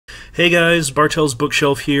Hey guys, Bartel's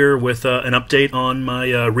Bookshelf here with an update on my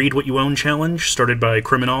Read What You Own challenge started by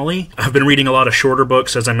CriminOlly. I've been reading a lot of shorter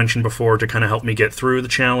books, as I mentioned before, to kind of help me get through the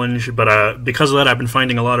challenge, but because of that I've been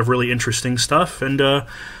finding a lot of really interesting stuff, and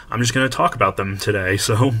I'm just going to talk about them today,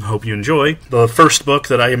 so hope you enjoy. The first book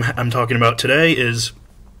that I'm talking about today is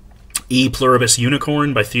Pluribus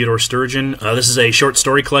Unicorn by Theodore Sturgeon. This is a short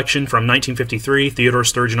story collection from 1953. Theodore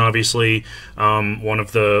Sturgeon, obviously, one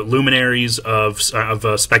of the luminaries of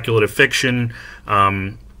speculative fiction,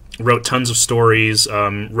 wrote tons of stories,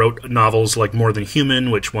 wrote novels like More Than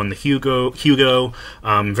Human, which won the Hugo,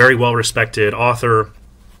 very well-respected author,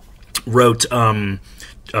 wrote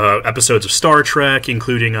episodes of Star Trek,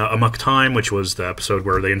 including Amok Time, which was the episode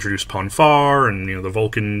where they introduced Ponfar and the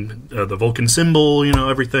Vulcan symbol,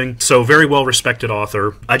 everything. So very well respected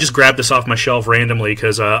author. I just grabbed this off my shelf randomly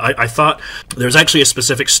because I thought there's actually a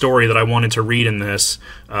specific story that I wanted to read in this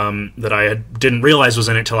that I didn't realize was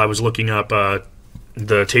in it till I was looking up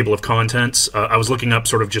the table of contents. I was looking up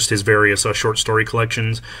sort of just his various short story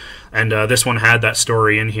collections, and this one had that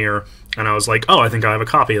story in here, and I was like, oh, I think I have a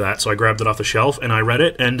copy of that, so I grabbed it off the shelf, and I read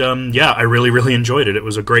it, and yeah, I really enjoyed it. It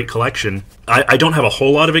was a great collection. I don't have a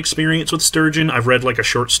whole lot of experience with Sturgeon. I've read like a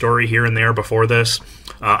short story here and there before this.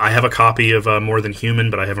 I have a copy of More Than Human,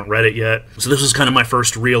 but I haven't read it yet. So this was kind of my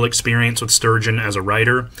first real experience with Sturgeon as a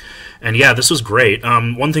writer, and yeah, this was great.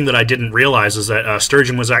 One thing that I didn't realize is that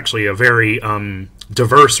Sturgeon was actually a very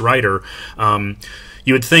diverse writer.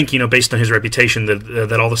 You would think, based on his reputation,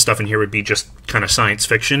 that all the stuff in here would be just kind of science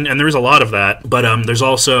fiction, and there is a lot of that. But there's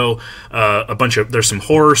also there's some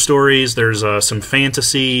horror stories, there's some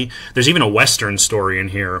fantasy, there's even a Western story in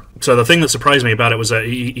here. So the thing that surprised me about it was that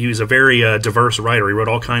he was a very diverse writer. He wrote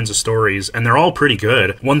all kinds of stories, and they're all pretty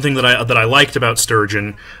good. One thing that I liked about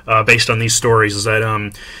Sturgeon, based on these stories, is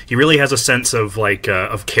that he really has a sense of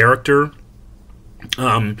of character.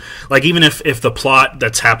 Like even if the plot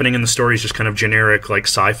that's happening in the story is just kind of generic like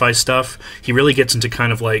sci-fi stuff, he really gets into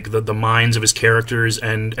kind of like the minds of his characters,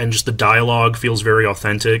 and just the dialogue feels very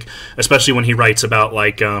authentic, especially when he writes about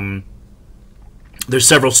like there's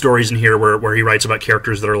several stories in here where he writes about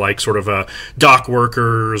characters that are like sort of dock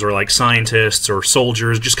workers or like scientists or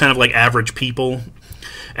soldiers, just kind of like average people,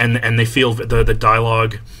 and they feel the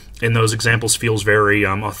dialogue in those examples feels very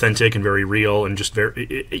authentic and very real, and just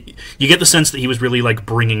you get the sense that he was really like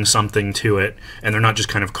bringing something to it, and they're not just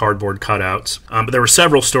kind of cardboard cutouts. But there were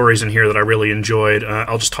several stories in here that I really enjoyed.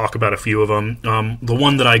 I'll just talk about a few of them. The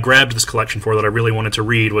one that I grabbed this collection for that I really wanted to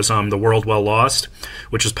read was The World Well Lost,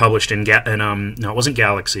 which was published no, it wasn't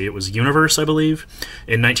Galaxy, it was Universe, I believe,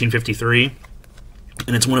 in 1953,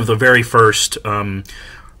 and it's one of the very first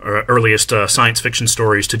earliest science fiction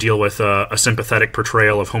stories to deal with a sympathetic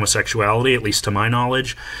portrayal of homosexuality, at least to my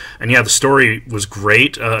knowledge. And yeah, the story was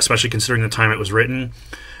great, especially considering the time it was written.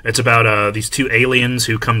 It's about these two aliens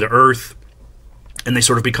who come to Earth, and they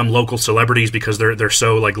sort of become local celebrities because they're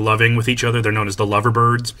so like loving with each other. They're known as the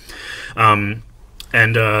Loverbirds.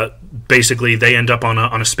 And basically they end up on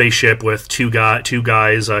a spaceship with two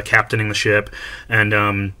guys captaining the ship,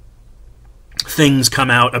 and things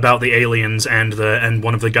come out about the aliens and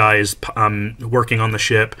one of the guys working on the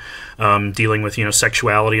ship, dealing with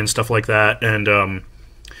sexuality and stuff like that, and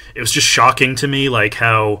it was just shocking to me like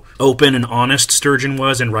how open and honest Sturgeon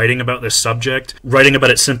was in writing about this subject, writing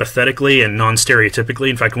about it sympathetically and non-stereotypically.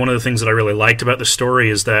 In fact, one of the things that I really liked about the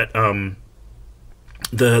story is that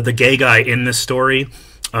the gay guy in this story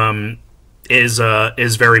is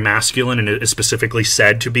very masculine, and is specifically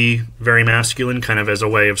said to be very masculine, kind of as a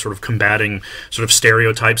way of sort of combating sort of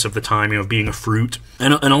stereotypes of the time, of being a fruit.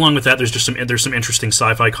 And along with that, there's some interesting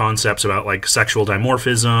sci-fi concepts about like sexual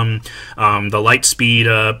dimorphism, the light speed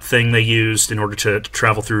thing they used in order to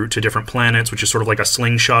travel through to different planets, which is sort of like a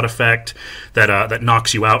slingshot effect that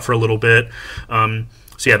knocks you out for a little bit. So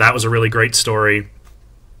yeah, that was a really great story.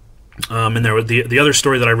 And there was the other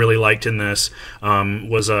story that I really liked in this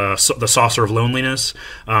was The Saucer of Loneliness,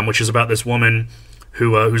 which is about this woman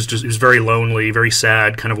who's very lonely, very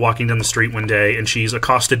sad, kind of walking down the street one day, and she's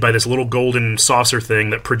accosted by this little golden saucer thing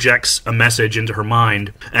that projects a message into her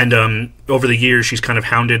mind. And over the years, she's kind of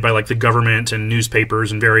hounded by like the government and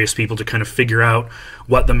newspapers and various people to kind of figure out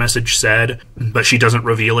what the message said, but she doesn't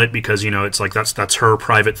reveal it because it's like that's her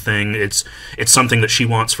private thing. It's something that she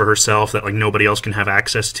wants for herself that like nobody else can have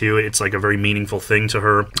access to. It's like a very meaningful thing to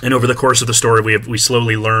her. And over the course of the story, we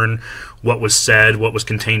slowly learn what was said, what was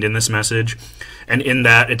contained in this message. And in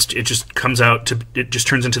that, it just turns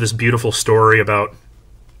into this beautiful story about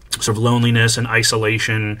sort of loneliness and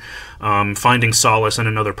isolation, finding solace in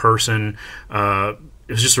another person. It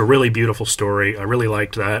was just a really beautiful story. I really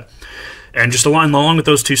liked that. And just along with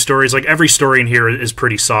those two stories, like every story in here is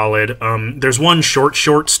pretty solid. There's one short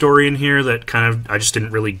story in here that kind of I just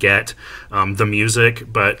didn't really get the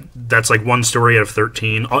music, but that's like one story out of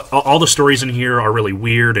 13. All the stories in here are really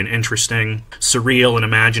weird and interesting, surreal and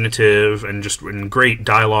imaginative, and just great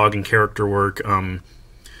dialogue and character work.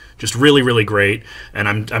 Just really, really great, and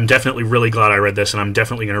I'm definitely really glad I read this, and I'm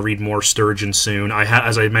definitely going to read more Sturgeon soon.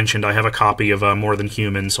 As I mentioned, I have a copy of More Than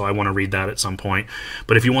Human, so I want to read that at some point.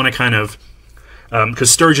 But if you want to kind of,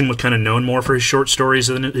 because Sturgeon was kind of known more for his short stories,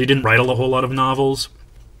 and he didn't write a whole lot of novels.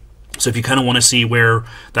 So if you kind of want to see where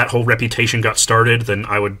that whole reputation got started, then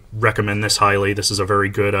I would recommend this highly. This is a very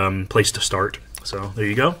good place to start. So there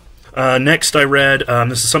you go. Next I read,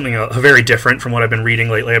 this is something very different from what I've been reading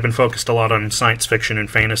lately. I've been focused a lot on science fiction and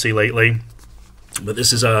fantasy lately. But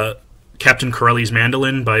this is Captain Corelli's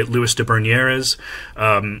Mandolin by Louis de Bernieres.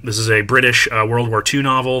 This is a British World War II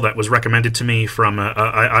novel that was recommended to me from,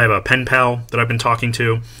 I have a pen pal that I've been talking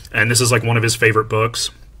to, and this is like one of his favorite books.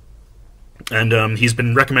 And he's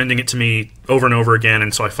been recommending it to me over and over again,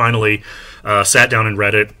 and so I finally sat down and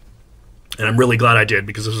read it. And I'm really glad I did,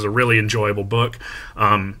 because this was a really enjoyable book.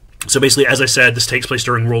 So basically, as I said, this takes place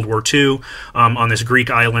during World War II on this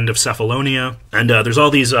Greek island of Cephalonia, and there's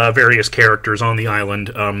all these various characters on the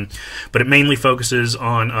island, but it mainly focuses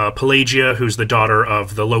on Pelagia, who's the daughter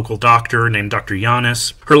of the local doctor named Dr.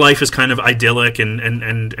 Yanis. Her life is kind of idyllic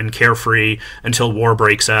and carefree until war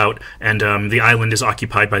breaks out, and the island is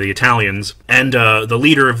occupied by the Italians. And the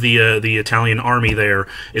leader of the Italian army there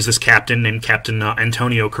is this captain named Captain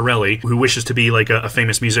Antonio Corelli, who wishes to be like a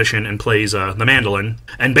famous musician and plays the mandolin.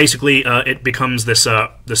 And basically, it becomes this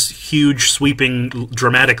huge, sweeping,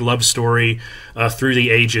 dramatic love story through the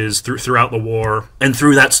ages, throughout the war. And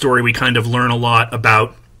through that story, we kind of learn a lot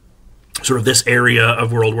about sort of this area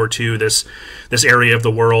of World War II, this area of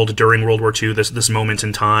the world during World War II, this moment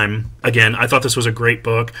in time. Again, I thought this was a great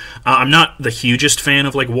book. I'm not the hugest fan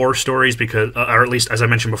of like war stories, because, or at least as I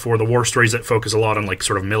mentioned before, the war stories that focus a lot on like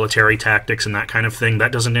sort of military tactics and that kind of thing,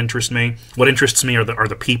 that doesn't interest me. What interests me are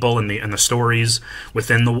the people and the stories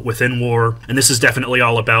within war, and this is definitely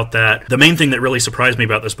all about that. The main thing that really surprised me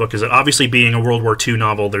about this book is that, obviously, being a World War II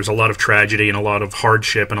novel, there's a lot of tragedy and a lot of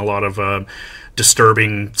hardship and a lot of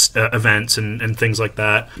disturbing events and things like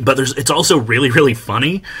that, but it's also really, really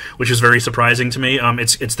funny, which is very surprising to me.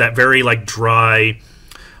 It's that very like dry,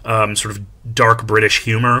 sort of dark British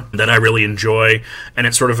humor that I really enjoy, and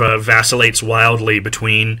it sort of vacillates wildly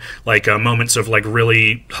between like moments of like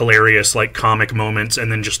really hilarious like comic moments, and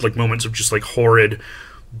then just like moments of just like horrid,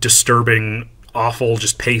 disturbing, awful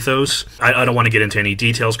just pathos. I don't want to get into any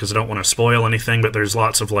details because I don't want to spoil anything, but there's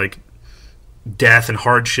lots of like death and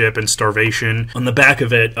hardship and starvation. On the back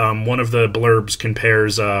of it, one of the blurbs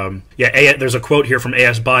compares, there's a quote here from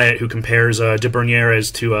A.S. Byatt, who compares de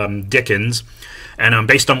Bernieres to Dickens. And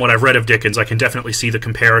based on what I've read of Dickens, I can definitely see the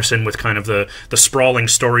comparison with kind of the sprawling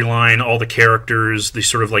storyline, all the characters, these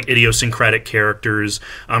sort of like idiosyncratic characters,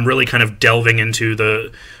 really kind of delving into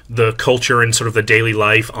the culture and sort of the daily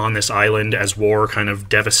life on this island as war kind of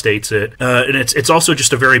devastates it. And it's also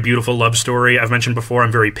just a very beautiful love story. I've mentioned before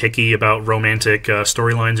I'm very picky about romantic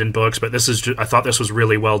storylines in books, but this is I thought this was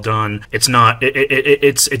really well done. It's not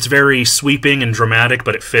it's very sweeping and dramatic,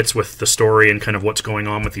 but it fits with the story and kind of what's going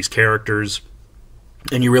on with these characters.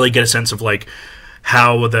 And you really get a sense of like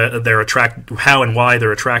how and why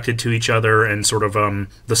they're attracted to each other, and sort of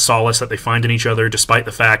the solace that they find in each other, despite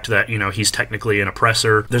the fact that, you know, he's technically an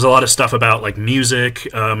oppressor. There's a lot of stuff about like music.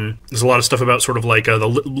 There's a lot of stuff about sort of like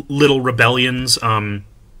the little rebellions.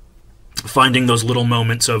 Finding those little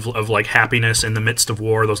moments of like happiness in the midst of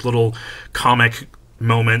war. Those little comic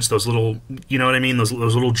moments, those little, you know what I mean, those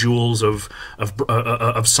little jewels of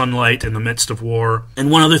sunlight in the midst of war. And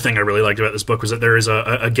one other thing I really liked about this book was that there is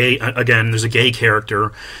there's a gay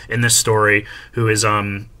character in this story who is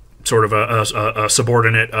sort of a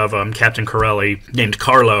subordinate of Captain Corelli named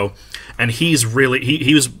Carlo, and he's really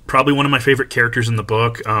he was probably one of my favorite characters in the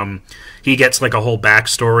book. He gets like a whole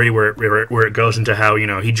backstory where it goes into how, you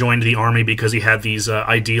know, he joined the army because he had these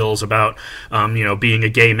ideals about you know, being a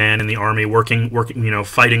gay man in the army, working you know,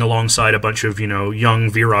 fighting alongside a bunch of, you know,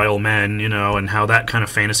 young virile men, you know, and how that kind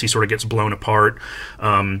of fantasy sort of gets blown apart.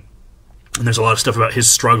 And there's a lot of stuff about his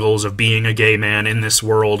struggles of being a gay man in this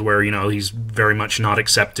world where, you know, he's very much not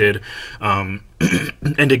accepted. And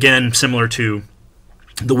again, similar to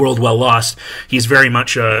The World Well Lost, he's very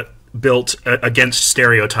much built against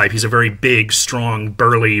stereotype. He's a very big, strong,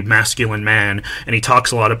 burly, masculine man, and he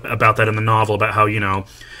talks a lot about that in the novel, about how, you know,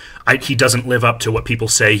 he doesn't live up to what people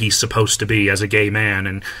say he's supposed to be as a gay man,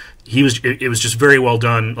 and it was just very well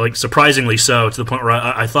done, like surprisingly so, to the point where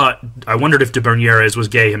I wondered if de Bernieres was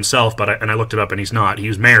gay himself, but I looked it up and he's not. He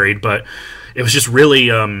was married, but it was just really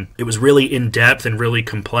it was really in depth and really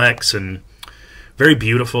complex and very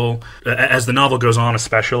beautiful. As the novel goes on,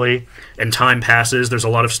 especially, and time passes, there's a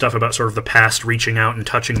lot of stuff about sort of the past reaching out and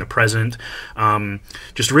touching the present.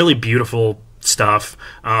 Just really beautiful stuff.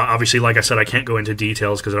 Obviously, like I said, I can't go into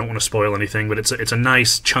details because I don't want to spoil anything, but it's a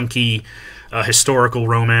nice, chunky, historical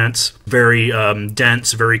romance. Very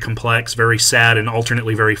dense, very complex, very sad, and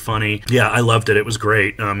alternately very funny. Yeah, I loved it. It was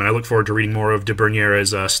great. And I look forward to reading more of de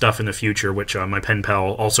Bernieres' stuff in the future, which my pen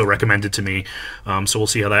pal also recommended to me. So we'll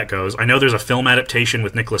see how that goes. I know there's a film adaptation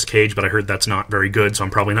with Nicolas Cage, but I heard that's not very good, so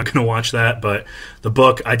I'm probably not going to watch that. But the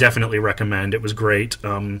book, I definitely recommend. It was great.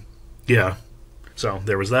 Yeah. So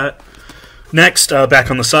there was that. Next,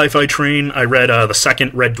 back on the sci-fi train, I read the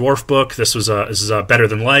second Red Dwarf book. This is Better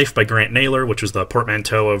Than Life by Grant Naylor, which was the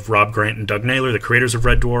portmanteau of Rob Grant and Doug Naylor, the creators of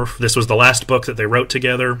Red Dwarf. This was the last book that they wrote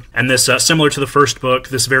together. And this, similar to the first book,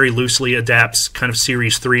 this very loosely adapts kind of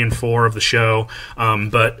series 3 and 4 of the show.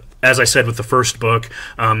 But as I said with the first book,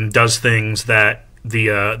 does things that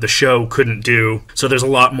the show couldn't do. So there's a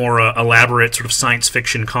lot more elaborate sort of science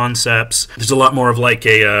fiction concepts. There's a lot more of like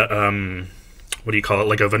a what do you call it,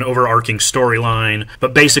 like of an overarching storyline.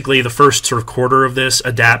 But basically, the first sort of quarter of this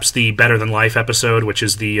adapts the Better Than Life episode, which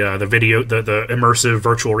is the immersive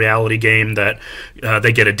virtual reality game that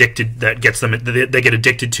they get addicted, that gets them, they get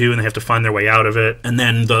addicted to, and they have to find their way out of it. And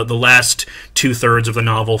then the last 2/3 of the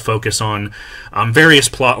novel focus on various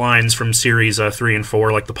plot lines from series 3 and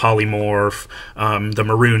 4, like the polymorph, the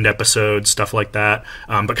marooned episode, stuff like that,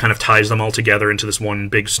 but kind of ties them all together into this one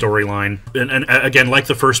big storyline. And again, like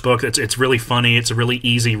the first book, it's really funny. It's a really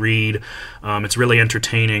easy read. It's really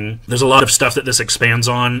entertaining. There's a lot of stuff that this expands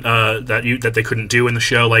on that they couldn't do in the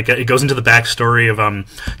show. Like it goes into the backstory of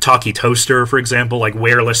Talkie Toaster, for example, like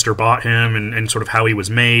where Lister bought him and sort of how he was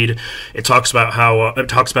made. It talks about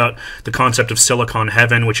the concept of Silicon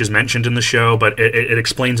Heaven, which is mentioned in the show, but it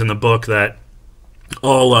explains in the book that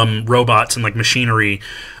all robots and like machinery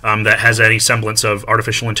that has any semblance of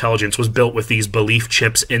artificial intelligence was built with these belief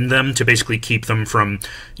chips in them to basically keep them from,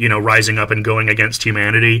 rising up and going against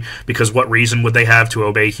humanity, because what reason would they have to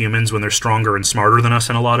obey humans when they're stronger and smarter than us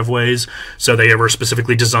in a lot of ways? So they were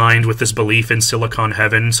specifically designed with this belief in Silicon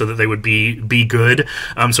Heaven so that they would be good.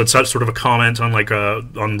 So it's sort of a comment on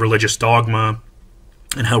on religious dogma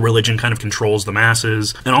and how religion kind of controls the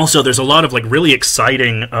masses. And also there's a lot of like really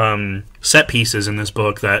exciting set pieces in this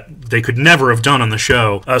book that they could never have done on the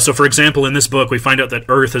show. So for example, in this book we find out that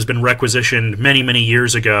Earth has been requisitioned many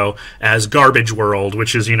years ago as Garbage World,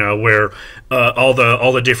 which is where all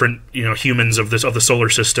the different humans of the solar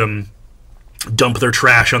system dump their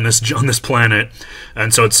trash on this planet.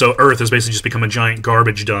 And so Earth has basically just become a giant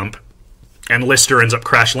garbage dump, and Lister ends up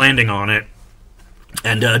crash landing on it.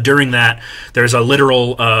 And during that, there's a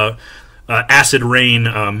literal acid rain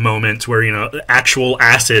moment where actual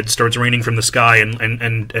acid starts raining from the sky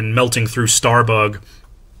and melting through Starbug.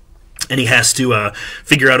 And he has to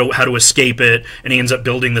figure out how to escape it, and he ends up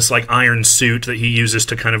building this like iron suit that he uses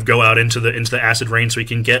to kind of go out into the acid rain so he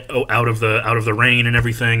can get out of the rain and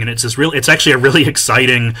everything. And it's actually a really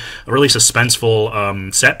exciting, a really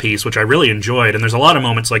suspenseful set piece, which I really enjoyed. And there's a lot of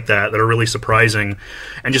moments like that are really surprising,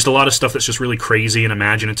 and just a lot of stuff that's just really crazy and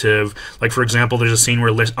imaginative. Like for example, there's a scene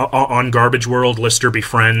where on Garbage World, Lister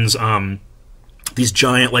befriends these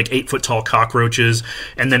giant, like 8-foot tall cockroaches,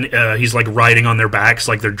 and then he's like riding on their backs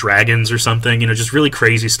like they're dragons or something, just really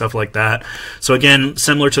crazy stuff like that. So again,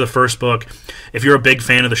 similar to the first book, if you're a big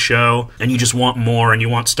fan of the show and you just want more and you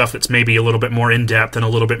want stuff that's maybe a little bit more in-depth and a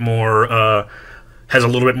little bit more has a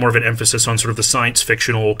little bit more of an emphasis on sort of the science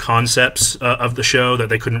fictional concepts of the show that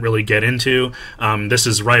they couldn't really get into, this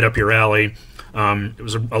is right up your alley. It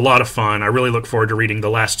was a lot of fun. I really look forward to reading the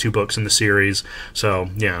last 2 books in the series. So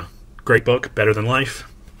yeah, great book, Better Than Life.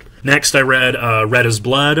 Next, I read Red as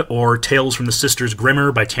Blood, or Tales from the Sisters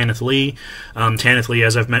Grimmer by Tanith Lee. Tanith Lee,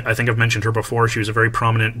 as I think I've mentioned her before, she was a very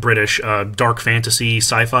prominent British dark fantasy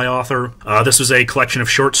sci-fi author. This was a collection of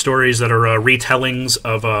short stories that are retellings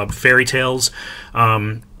of fairy tales,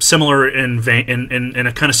 similar in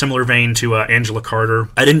a kind of similar vein to Angela Carter.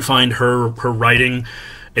 I didn't find her writing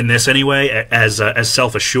in this anyway as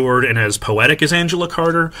self-assured and as poetic as Angela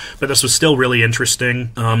Carter, but this was still really interesting.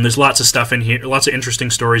 There's lots of stuff in here, lots of interesting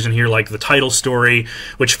stories in here, like the title story,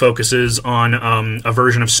 which focuses on a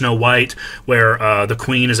version of Snow White where the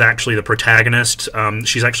Queen is actually the protagonist.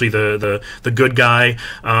 She's actually the good guy.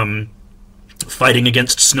 fighting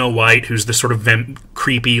against Snow White, who's this sort of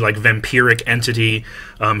creepy, like, vampiric entity,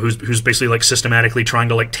 who's basically, like, systematically trying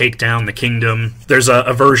to, like, take down the kingdom. There's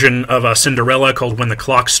a version of Cinderella called When the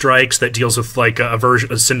Clock Strikes that deals with, like, a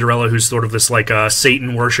version of Cinderella who's sort of this, like,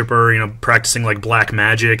 Satan worshiper, you know, practicing, like, black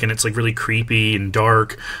magic, and it's, like, really creepy and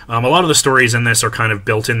dark. A lot of the stories in this are kind of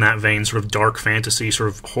built in that vein, sort of dark fantasy, sort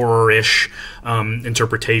of horror-ish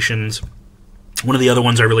interpretations. One of the other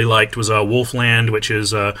ones I really liked was Wolfland, which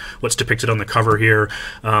is what's depicted on the cover here.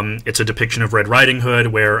 It's a depiction of Red Riding Hood,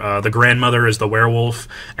 where the grandmother is the werewolf,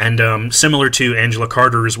 and similar to Angela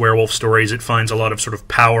Carter's werewolf stories, it finds a lot of sort of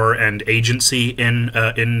power and agency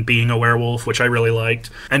in being a werewolf, which I really liked.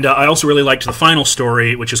 And I also really liked the final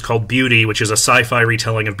story, which is called Beauty, which is a sci-fi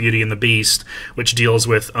retelling of Beauty and the Beast, which deals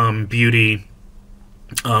with Beauty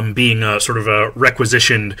being sort of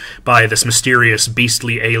requisitioned by this mysterious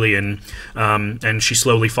beastly alien, and she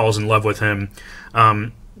slowly falls in love with him.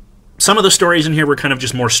 Some of the stories in here were kind of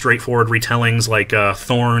just more straightforward retellings, like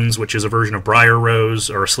Thorns, which is a version of Briar Rose,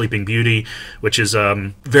 or Sleeping Beauty, which is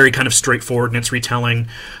very kind of straightforward in its retelling.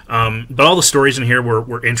 But all the stories in here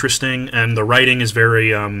were interesting, and the writing is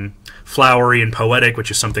very flowery and poetic,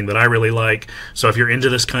 which is something that I really like. So if you're into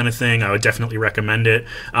this kind of thing, I would definitely recommend it.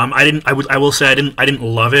 I will say I didn't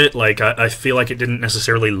love it. Like I feel like it didn't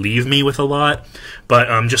necessarily leave me with a lot,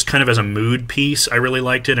 but just kind of as a mood piece, I really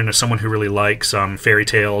liked it. And as someone who really likes fairy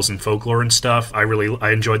tales and folklore and stuff, I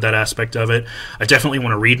enjoyed that aspect of it. I definitely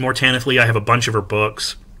want to read more Tanith Lee. I have a bunch of her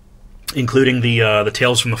books, including the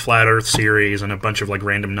Tales from the Flat Earth series and a bunch of like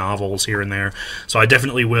random novels here and there. So I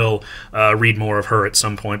definitely will read more of her at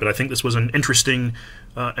some point. But I think this was an interesting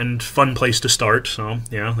and fun place to start. So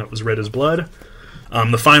yeah, that was Red as Blood.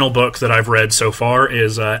 The final book that I've read so far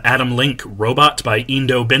is Adam Link, Robot by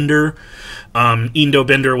Eando Binder. Eando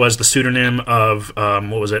Binder was the pseudonym of,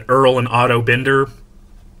 Earl and Otto Binder.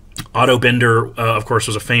 Otto Binder, of course,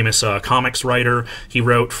 was a famous comics writer. He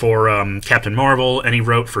wrote for Captain Marvel, and he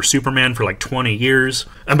wrote for Superman for like 20 years.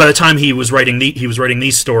 And by the time he was writing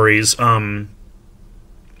these stories,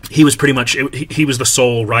 he was pretty much he was the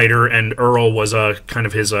sole writer, and Earl was kind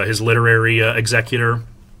of his literary executor,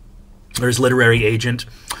 or his literary agent.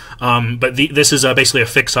 But this is basically a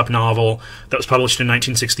fix-up novel that was published in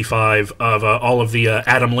 1965 of all of the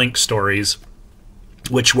Adam Link stories,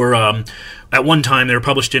 which were at one time they were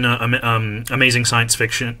published in Amazing Science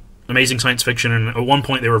Fiction, and at one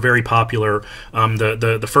point they were very popular.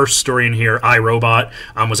 The first story in here, I, Robot,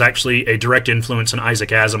 was actually a direct influence on Isaac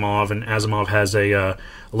Asimov, and Asimov has a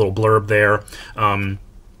little blurb there.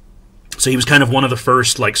 So he was kind of one of the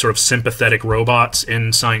first, like, sort of sympathetic robots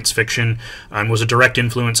in science fiction, and was a direct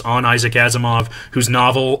influence on Isaac Asimov, whose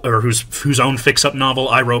novel, or whose own fix-up novel,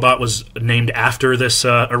 I, Robot, was named after this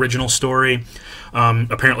original story.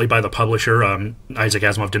 Apparently by the publisher. Isaac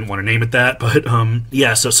Asimov didn't want to name it that, but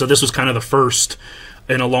yeah, so this was kind of the first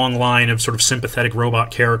in a long line of sort of sympathetic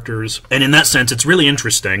robot characters, and in that sense it's really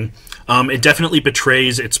interesting. It definitely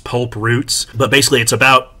betrays its pulp roots, but basically it's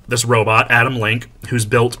about this robot, Adam Link, who's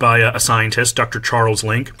built by a scientist, Dr. Charles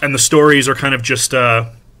Link, and the stories are kind of just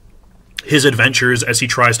his adventures as he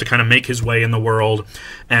tries to kind of make his way in the world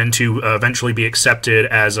and to eventually be accepted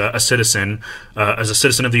as a citizen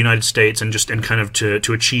of the United States, and kind of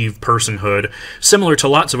to achieve personhood, similar to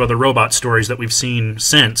lots of other robot stories that we've seen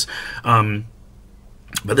since.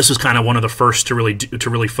 But this was kind of one of the first to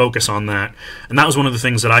really focus on that, and that was one of the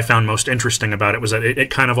things that I found most interesting about it, was that it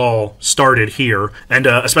kind of all started here, and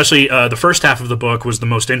especially the first half of the book was the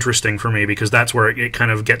most interesting for me, because that's where it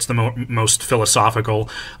kind of gets the most philosophical.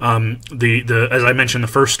 As I mentioned, the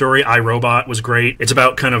first story, I, Robot, was great. It's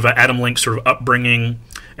about kind of Adam Link's sort of upbringing,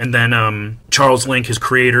 and then Charles Link, his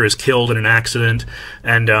creator, is killed in an accident,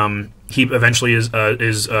 and he eventually is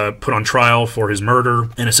put on trial for his murder,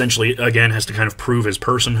 and essentially, again, has to kind of prove his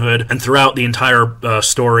personhood. And throughout the entire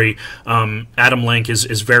story, Adam Link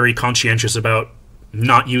is very conscientious about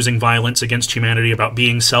not using violence against humanity, about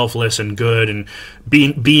being selfless and good, and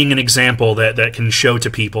being an example that can show to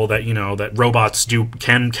people that, you know, that robots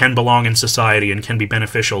can belong in society and can be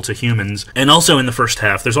beneficial to humans. And also in the first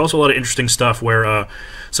half, there's also a lot of interesting stuff where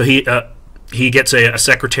he gets a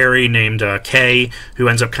secretary named Kay, who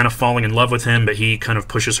ends up kind of falling in love with him, but he kind of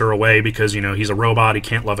pushes her away because, you know, he's a robot, he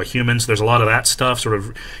can't love a human. So there's a lot of that stuff, sort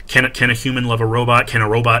of, can a human love a robot?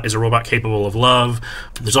 Is a robot capable of love?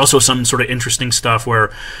 There's also some sort of interesting stuff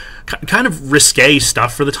where, kind of risque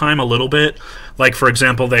stuff for the time a little bit. Like, for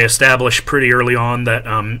example, they establish pretty early on that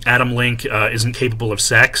Adam Link isn't capable of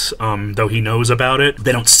sex, though he knows about it.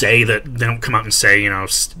 They don't come out and say, you know,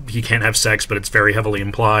 he can't have sex, but it's very heavily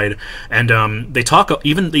implied. And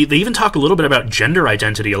they even talk a little bit about gender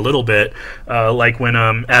identity a little bit, like when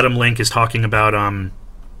Adam Link is talking about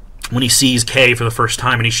when he sees Kay for the first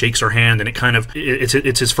time and he shakes her hand, and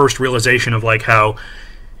it's his first realization of like how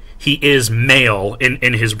he is male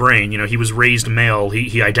in his brain. You know, he was raised male.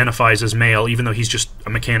 He identifies as male, even though he's just a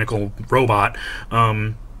mechanical robot.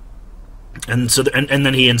 And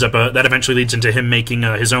then he ends up that eventually leads into him making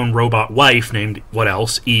his own robot wife named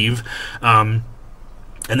Eve.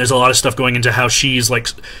 And there's a lot of stuff going into how she's like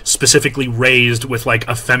specifically raised with like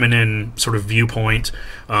a feminine sort of viewpoint,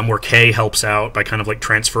 where Kay helps out by kind of like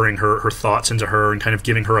transferring her thoughts into her and kind of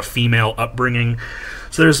giving her a female upbringing.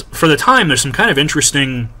 So for the time, there's some kind of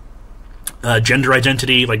interesting gender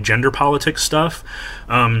identity, like gender politics stuff.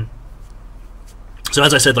 So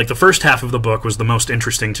as I said, like the first half of the book was the most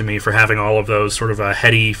interesting to me for having all of those sort of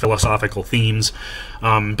heady philosophical themes.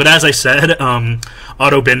 But as I said,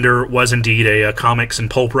 Otto Binder was indeed a comics and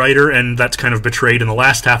pulp writer, and that's kind of betrayed in the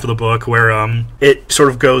last half of the book, where it sort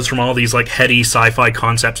of goes from all these like heady sci-fi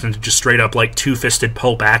concepts into just straight up like two-fisted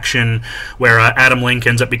pulp action, where Adam Link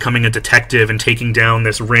ends up becoming a detective and taking down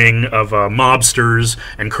this ring of mobsters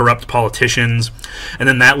and corrupt politicians. And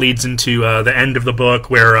then that leads into the end of the book,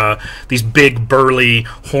 where these big burly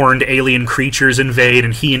horned alien creatures invade,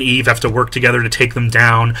 and he and Eve have to work together to take them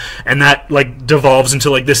down. And that like devolves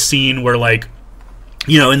into like this scene where, like,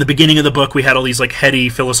 you know, in the beginning of the book we had all these like heady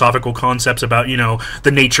philosophical concepts about, you know,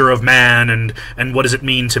 the nature of man and what does it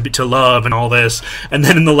mean to love and all this. And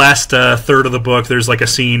then in the last third of the book there's like a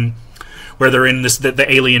scene where they're in the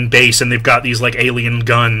alien base, and they've got these like alien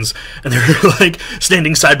guns, and they're like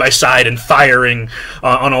standing side by side and firing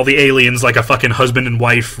on all the aliens like a fucking husband and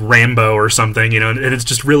wife Rambo or something, you know. And it's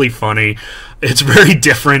just really funny. It's very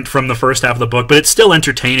different from the first half of the book, but it's still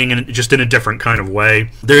entertaining, and just in a different kind of way.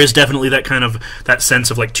 There is definitely that kind of that sense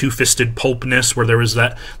of like two-fisted pulpness, where there's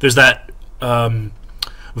that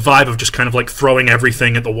vibe of just kind of like throwing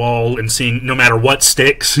everything at the wall and seeing no matter what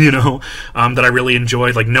sticks, you know, that I really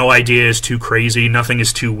enjoyed. Like, no idea is too crazy, nothing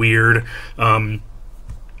is too weird.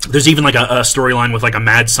 There's even like a storyline with like a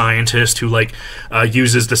mad scientist who like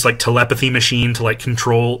uses this like telepathy machine to like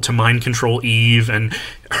mind control Eve, and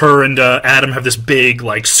her and Adam have this big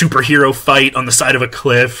like superhero fight on the side of a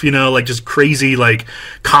cliff, you know, like just crazy like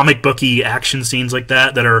comic booky action scenes like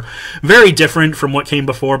that are very different from what came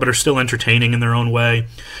before, but are still entertaining in their own way.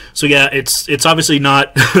 So yeah, it's obviously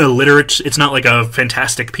not literature. It's not like a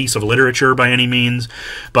fantastic piece of literature by any means,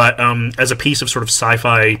 but as a piece of sort of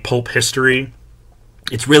sci-fi pulp history,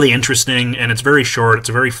 it's really interesting, and it's very short. It's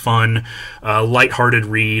a very fun, lighthearted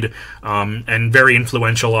read, and very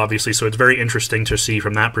influential, obviously, so it's very interesting to see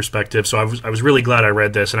from that perspective. So I was really glad I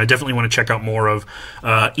read this, and I definitely want to check out more of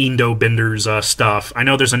Eando Binder's stuff. I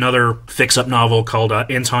know there's another fix-up novel called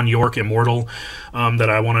Anton York Immortal that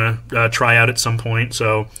I want to try out at some point.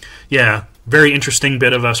 So, yeah. Very interesting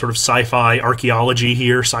bit of a sort of sci-fi archaeology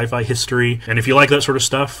here, sci-fi history. And if you like that sort of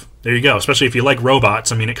stuff, there you go. Especially if you like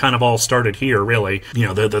robots. I mean, it kind of all started here, really. You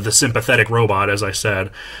know, the sympathetic robot, as I said.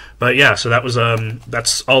 But yeah, so that was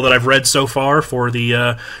that's all that I've read so far for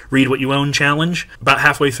the Read What You Own challenge. About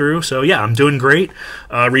halfway through, so yeah, I'm doing great.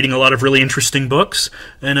 Reading a lot of really interesting books,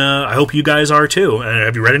 and I hope you guys are too.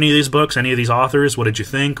 Have you read any of these books? Any of these authors? What did you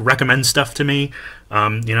think? Recommend stuff to me.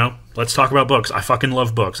 You know, let's talk about books. I fucking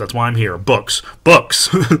love books. That's why I'm here. Books.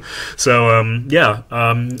 So yeah.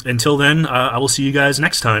 Until then, I will see you guys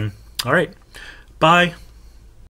next time. All right. Bye.